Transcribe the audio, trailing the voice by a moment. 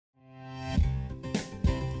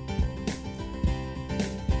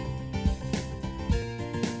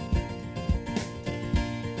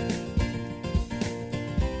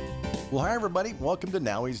Well, hi, everybody. Welcome to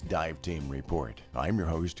NAUI's Dive Team Report. I'm your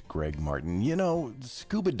host, Greg Martin. You know,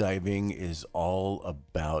 scuba diving is all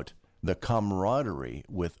about the camaraderie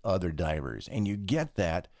with other divers, and you get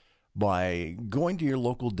that by going to your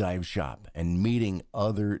local dive shop and meeting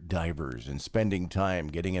other divers and spending time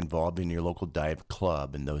getting involved in your local dive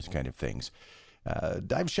club and those kind of things.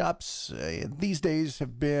 Dive shops these days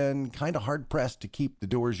have been kind of hard-pressed to keep the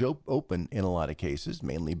doors open in a lot of cases,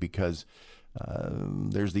 mainly because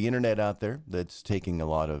there's the internet out there that's taking a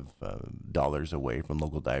lot of dollars away from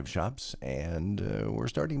local dive shops, and we're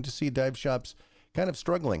starting to see dive shops kind of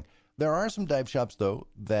struggling. There are some dive shops, though,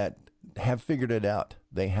 that have figured it out.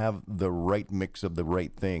 They have the right mix of the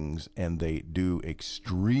right things, and they do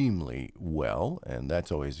extremely well, and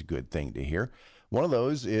that's always a good thing to hear. One of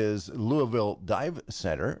those is Louisville Dive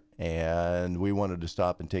Center, and we wanted to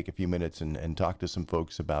stop and take a few minutes and talk to some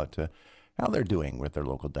folks about how they're doing with their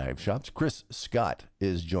local dive shops. Chris Scott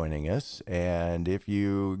is joining us, and if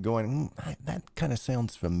you going, that kind of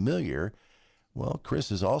sounds familiar, well,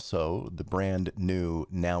 Chris is also the brand new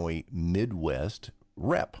NAUI Midwest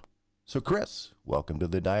rep. So Chris, welcome to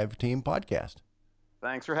the Dive Team Podcast.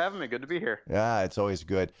 Thanks for having me. Good to be here. Yeah, it's always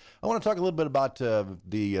good. I want to talk a little bit about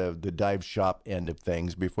the dive shop end of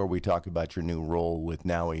things before we talk about your new role with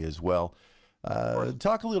NAUI as well.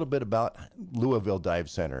 Talk a little bit about Louisville Dive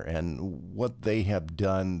Center and what they have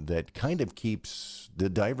done that kind of keeps the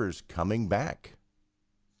divers coming back.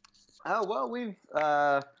 Oh, well, we've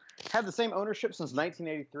had the same ownership since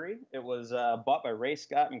 1983. It was bought by Ray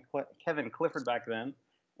Scott and Kevin Clifford back then,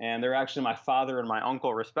 and they're actually my father and my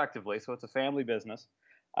uncle, respectively, so it's a family business.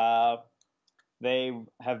 They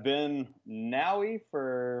have been NAUI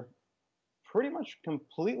for pretty much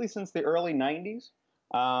completely since the early 90s.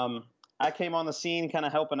 I came on the scene kind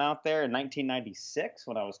of helping out there in 1996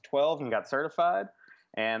 when I was 12 and got certified,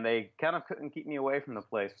 and they kind of couldn't keep me away from the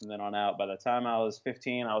place from then on out. By the time I was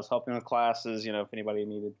 15, I was helping with classes, you know, if anybody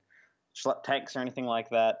needed schlep tanks or anything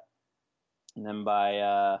like that. And then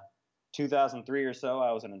by 2003 or so,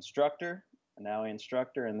 I was an instructor, a NAUI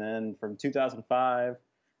instructor, and then from 2005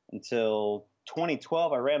 until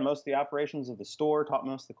 2012, I ran most of the operations of the store, taught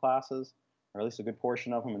most of the classes, or at least a good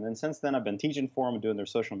portion of them. And then since then, I've been teaching for them and doing their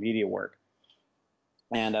social media work.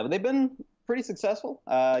 And they've been pretty successful.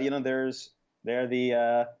 You know, they're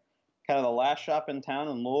the kind of the last shop in town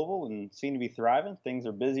in Louisville and seem to be thriving. Things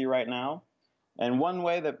are busy right now. And one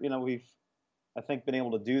way that, you know, we've, I think, been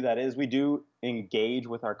able to do that is we do engage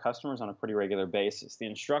with our customers on a pretty regular basis. The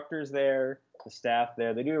instructors there, the staff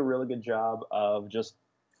there, they do a really good job of just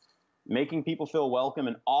making people feel welcome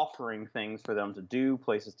and offering things for them to do,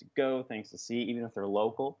 places to go, things to see, even if they're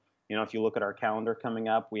local. You know, if you look at our calendar coming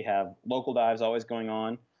up, we have local dives always going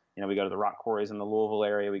on. You know, we go to the rock quarries in the Louisville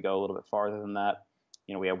area. We go a little bit farther than that.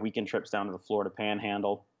 You know, we have weekend trips down to the Florida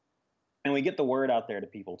Panhandle. And we get the word out there to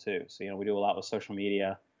people, too. So, you know, we do a lot with social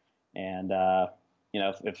media. And, you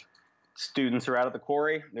know, if students are out at the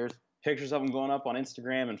quarry, there's pictures of them going up on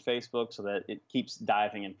Instagram and Facebook so that it keeps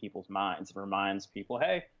diving in people's minds. It reminds people,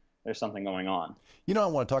 hey, there's something going on. You know, I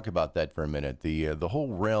want to talk about that for a minute. The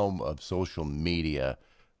whole realm of social media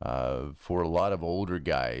for a lot of older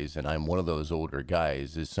guys, and I'm one of those older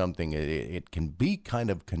guys, is something, it can be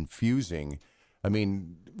kind of confusing. I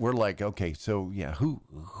mean, we're like, okay, so yeah, who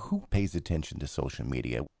pays attention to social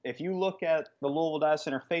media? If you look at the Louisville Dive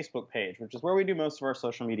Center Facebook page, which is where we do most of our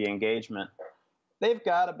social media engagement, they've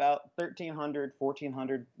got about 1,300,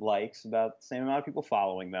 1,400 likes, about the same amount of people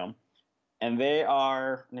following them. And they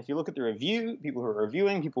are, and if you look at the review, people who are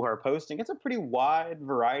reviewing, people who are posting, it's a pretty wide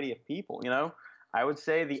variety of people. You know, I would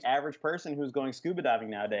say the average person who's going scuba diving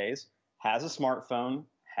nowadays has a smartphone,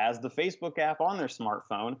 has the Facebook app on their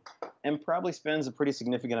smartphone, and probably spends a pretty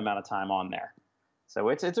significant amount of time on there. So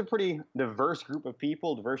it's a pretty diverse group of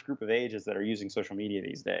people, diverse group of ages that are using social media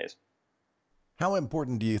these days. How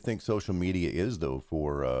important do you think social media is, though,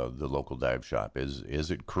 for the local dive shop? Is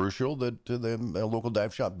it crucial that the local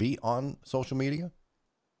dive shop be on social media?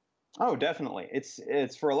 Oh, definitely.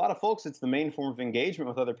 It's for a lot of folks, it's the main form of engagement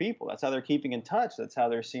with other people. That's how they're keeping in touch. That's how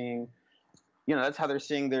they're seeing, you know, that's how they're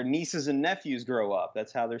seeing their nieces and nephews grow up.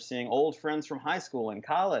 That's how they're seeing old friends from high school and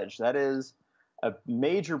college. That is a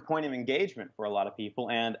major point of engagement for a lot of people,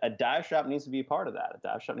 and a dive shop needs to be a part of that. A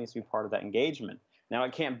dive shop needs to be part of that engagement. Now,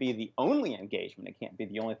 it can't be the only engagement. It can't be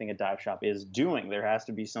the only thing a dive shop is doing. There has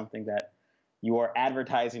to be something that you are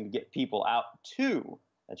advertising to get people out to,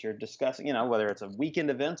 that you're discussing, you know, whether it's a weekend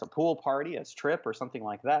event, a pool party, a trip, or something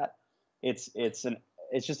like that. It's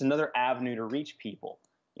just another avenue to reach people.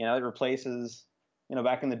 You know, it replaces, you know,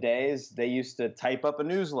 back in the days, they used to type up a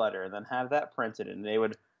newsletter and then have that printed, and they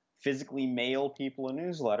would physically mail people a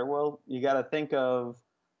newsletter. Well, you got to think of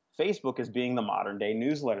Facebook as being the modern day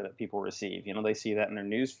newsletter that people receive. They see that in their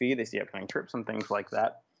news feed, they see upcoming trips and things like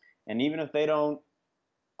that. And even if they don't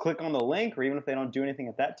click on the link, or even if they don't do anything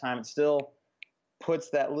at that time, it still puts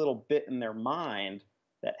that little bit in their mind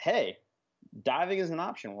that, hey, diving is an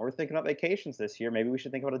option. When we're thinking about vacations this year, maybe we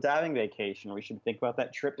should think about a diving vacation. We should think about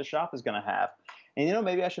that trip the shop is going to have. And,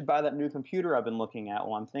 maybe I should buy that new computer I've been looking at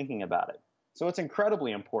while I'm thinking about it. So it's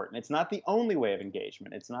incredibly important. It's not the only way of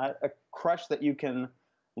engagement. It's not a crutch that you can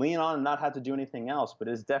lean on and not have to do anything else, but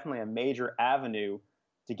it's definitely a major avenue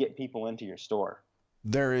to get people into your store.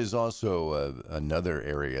 There is also another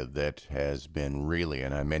area that has been really,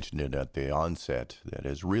 and I mentioned it at the onset, that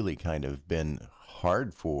has really kind of been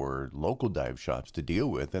hard for local dive shops to deal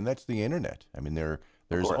with, and that's the internet. I mean,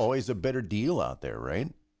 there's always a better deal out there,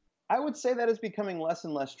 right? I would say that is becoming less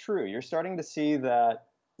and less true. You're starting to see that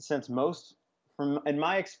since in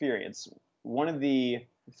my experience, one of the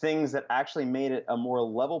things that actually made it a more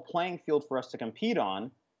level playing field for us to compete on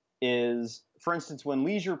is, for instance, when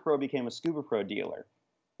Leisure Pro became a Scuba Pro dealer.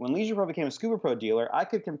 When Leisure Pro became a Scuba Pro dealer, I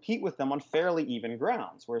could compete with them on fairly even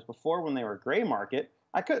grounds, whereas before, when they were gray market,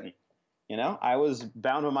 I couldn't. I was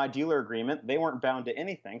bound to my dealer agreement. They weren't bound to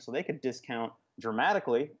anything, so they could discount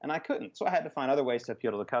dramatically, and I couldn't. So I had to find other ways to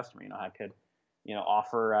appeal to the customer. I could,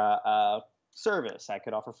 offer service. I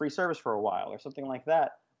could offer free service for a while or something like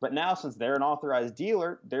that. But now, since they're an authorized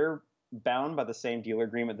dealer, they're bound by the same dealer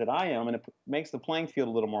agreement that I am, and it makes the playing field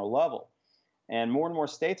a little more level. And more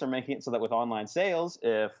states are making it so that with online sales,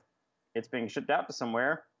 if it's being shipped out to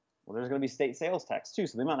somewhere, well, there's going to be state sales tax too,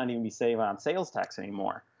 so they might not even be saving on sales tax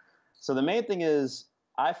anymore. So the main thing is,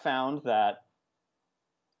 I found that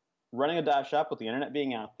running a dive shop with the internet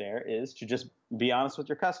being out there is to just be honest with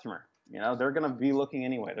your customer. They're going to be looking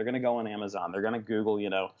anyway. They're going to go on Amazon. They're going to Google,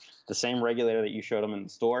 the same regulator that you showed them in the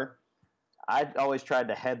store. I always tried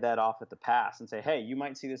to head that off at the pass and say, hey, you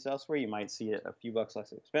might see this elsewhere. You might see it a few bucks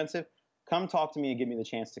less expensive. Come talk to me and give me the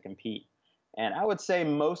chance to compete. And I would say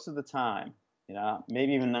most of the time,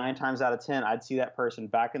 maybe even 9 times out of 10, I'd see that person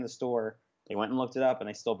back in the store. They went and looked it up, and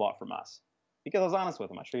they still bought from us because I was honest with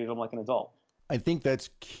them. I treated them like an adult. I think that's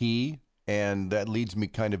key, and that leads me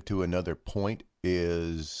kind of to another point,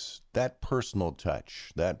 is that personal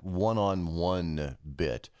touch, that one-on-one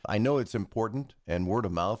bit. I know it's important, and word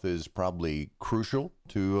of mouth is probably crucial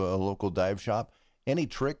to a local dive shop. Any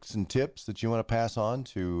tricks and tips that you want to pass on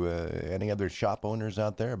to any other shop owners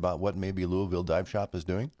out there about what maybe Louisville Dive Shop is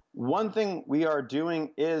doing? One thing we are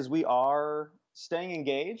doing is we are staying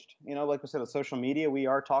engaged. Like we said, on social media, we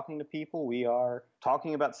are talking to people. We are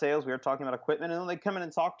talking about sales. We are talking about equipment. And when they come in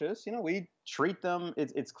and talk to us, we treat them,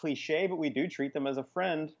 it's cliche, but we do treat them as a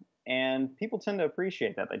friend. And people tend to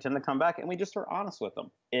appreciate that. They tend to come back, and we just are honest with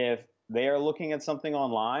them. If they are looking at something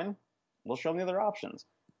online, we'll show them the other options.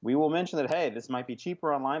 We will mention that, hey, this might be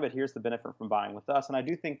cheaper online, but here's the benefit from buying with us. And I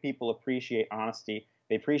do think people appreciate honesty.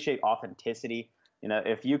 They appreciate authenticity.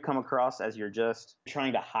 If you come across as you're just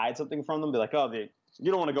trying to hide something from them, be like, oh,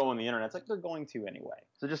 you don't want to go on the internet. It's like they're going to anyway.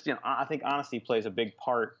 So just, I think honesty plays a big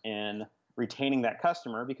part in retaining that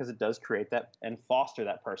customer because it does create that and foster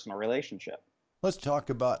that personal relationship. Let's talk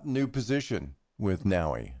about new position with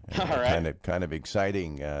NAUI. All right. Kind of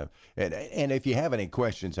exciting. And if you have any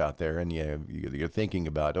questions out there and you're thinking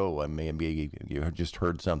about, maybe you just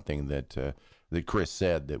heard something that Chris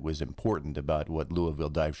said that was important about what Louisville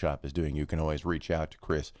Dive Shop is doing, you can always reach out to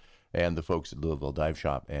Chris and the folks at Louisville Dive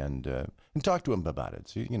Shop and talk to them about it.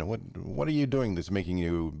 So, what are you doing that's making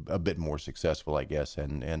you a bit more successful, I guess,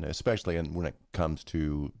 and especially when it comes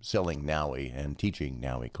to selling NAUI and teaching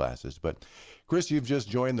NAUI classes. But Chris, you've just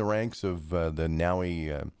joined the ranks of the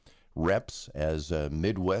NAUI reps as a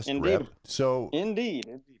Midwest rep. So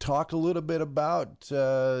Indeed. Talk a little bit about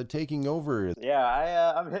taking over.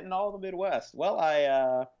 Yeah, I'm hitting all the Midwest. Well,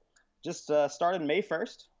 I just started May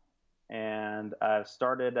 1st, and I've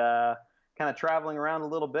started kind of traveling around a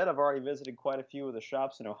little bit. I've already visited quite a few of the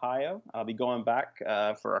shops in Ohio. I'll be going back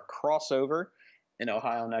for a crossover in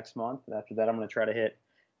Ohio next month. And after that, I'm going to try to hit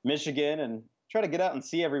Michigan and try to get out and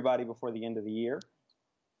see everybody before the end of the year.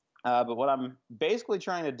 But what I'm basically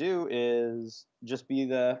trying to do is just be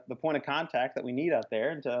the point of contact that we need out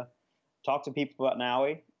there and to talk to people about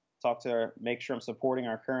NAUI, make sure I'm supporting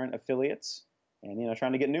our current affiliates and,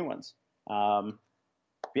 trying to get new ones. I'm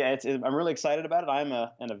really excited about it. I'm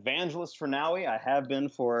an evangelist for NAUI. I have been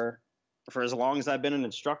for as long as I've been an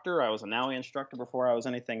instructor. I was a NAUI instructor before I was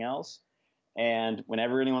anything else. And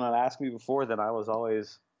whenever anyone had asked me before that, I was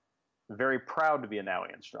always very proud to be a NAUI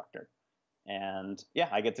instructor. And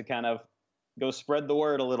I get to kind of go spread the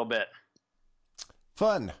word a little bit.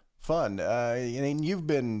 Fun. You've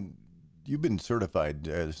been you've been certified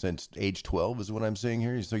since age 12 is what I'm seeing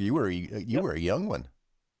here. So you were a young one.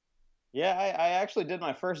 Yeah, I actually did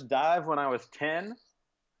my first dive when I was 10,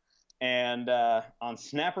 and on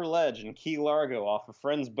Snapper Ledge in Key Largo off a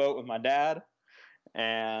friend's boat with my dad,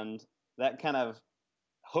 and that kind of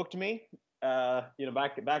hooked me. Back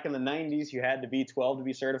in the 90s, you had to be 12 to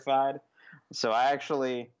be certified. So I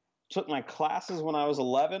actually took my classes when I was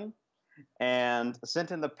 11 and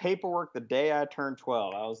sent in the paperwork the day I turned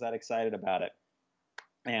 12. I was that excited about it.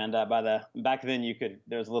 And back then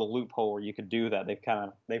there's a little loophole where you could do that.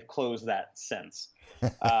 They've closed that since.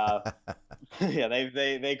 Yeah,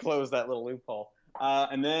 they closed that little loophole.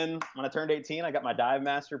 And then when I turned 18, I got my dive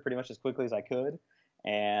master pretty much as quickly as I could.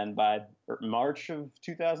 And by March or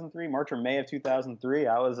May of 2003,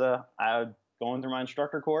 I was going through my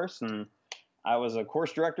instructor course, and I was a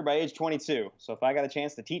course director by age 22. So if I got a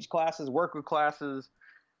chance to teach classes, work with ITCs,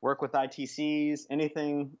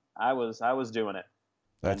 anything, I was doing it.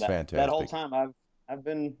 That's fantastic. That whole time, I've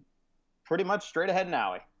been pretty much straight ahead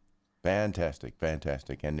NAUI. Fantastic.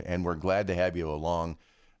 And we're glad to have you along.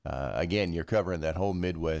 Again, you're covering that whole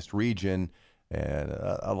Midwest region. And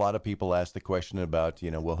a lot of people ask the question about,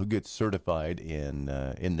 well, who gets certified in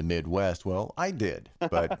the Midwest? Well, I did,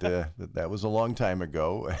 but that was a long time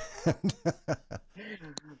ago.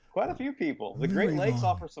 Quite a few people. The Great Lakes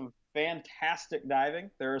offer some fantastic diving.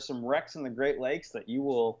 There are some wrecks in the Great Lakes that you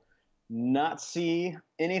will not see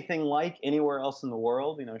anything like anywhere else in the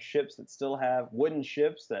world. Ships that still have wooden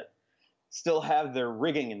ships that still have their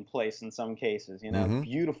rigging in place in some cases.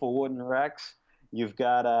 Beautiful wooden wrecks. You've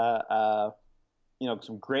got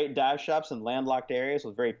some great dive shops in landlocked areas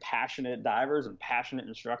with very passionate divers and passionate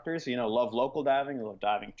instructors. Love local diving, who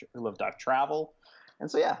love dive travel,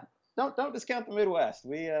 and so yeah, don't discount the Midwest.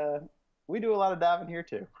 We do a lot of diving here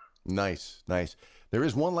too. Nice. There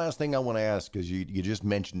is one last thing I want to ask, because you just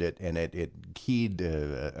mentioned it, and it keyed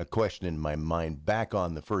a question in my mind back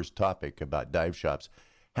on the first topic about dive shops.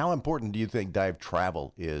 How important do you think dive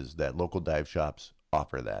travel is, that local dive shops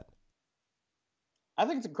offer that? I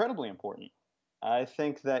think it's incredibly important. I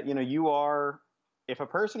think that, if a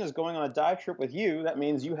person is going on a dive trip with you, that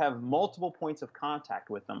means you have multiple points of contact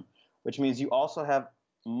with them, which means you also have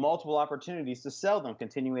multiple opportunities to sell them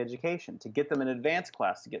continuing education, to get them an advanced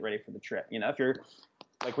class to get ready for the trip. If you're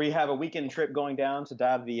like, we have a weekend trip going down to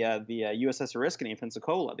dive the USS Oriskany in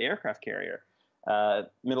Pensacola, the aircraft carrier,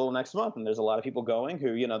 middle of next month, and there's a lot of people going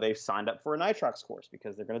who, they've signed up for a nitrox course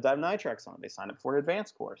because they're going to dive nitrox on it. They signed up for an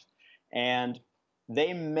advanced course, and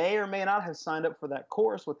they may or may not have signed up for that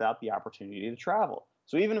course without the opportunity to travel.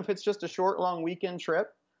 So even if it's just a short, long weekend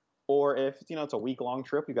trip, or if it's a week-long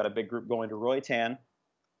trip, you've got a big group going to Roytan,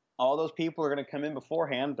 all those people are going to come in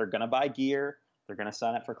beforehand. They're going to buy gear. They're going to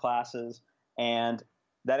sign up for classes. And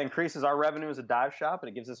that increases our revenue as a dive shop, and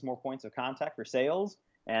it gives us more points of contact for sales.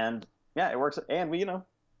 And yeah, it works. And we,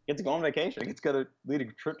 get to go on vacation. It's going to lead a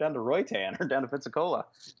trip down to Roytan or down to Pensacola.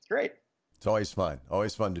 It's great. It's always fun.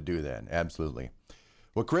 Always fun to do that. Absolutely.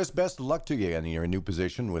 Well, Chris, best of luck to you in your new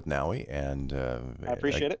position with NAUI. And I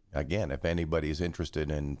appreciate it. Again, if anybody's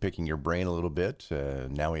interested in picking your brain a little bit,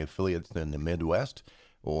 NAUI affiliates in the Midwest,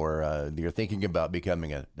 or you're thinking about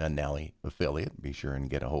becoming a NAUI affiliate, be sure and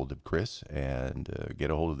get a hold of Chris and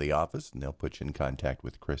get a hold of the office, and they'll put you in contact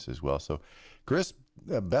with Chris as well. So, Chris,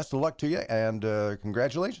 best of luck to you, and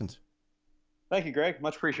congratulations. Thank you, Greg.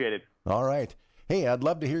 Much appreciated. All right. Hey, I'd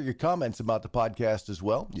love to hear your comments about the podcast as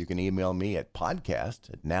well. You can email me at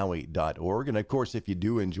podcast@naui.org. And, of course, if you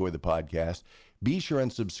do enjoy the podcast, be sure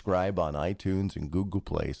and subscribe on iTunes and Google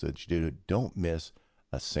Play so that you don't miss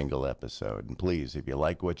a single episode. And please, if you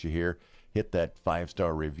like what you hear, hit that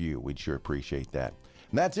 5-star review. We'd sure appreciate that.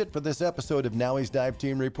 And that's it for this episode of NAUI's Dive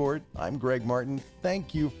Team Report. I'm Greg Martin.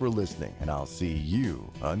 Thank you for listening, and I'll see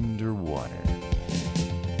you underwater.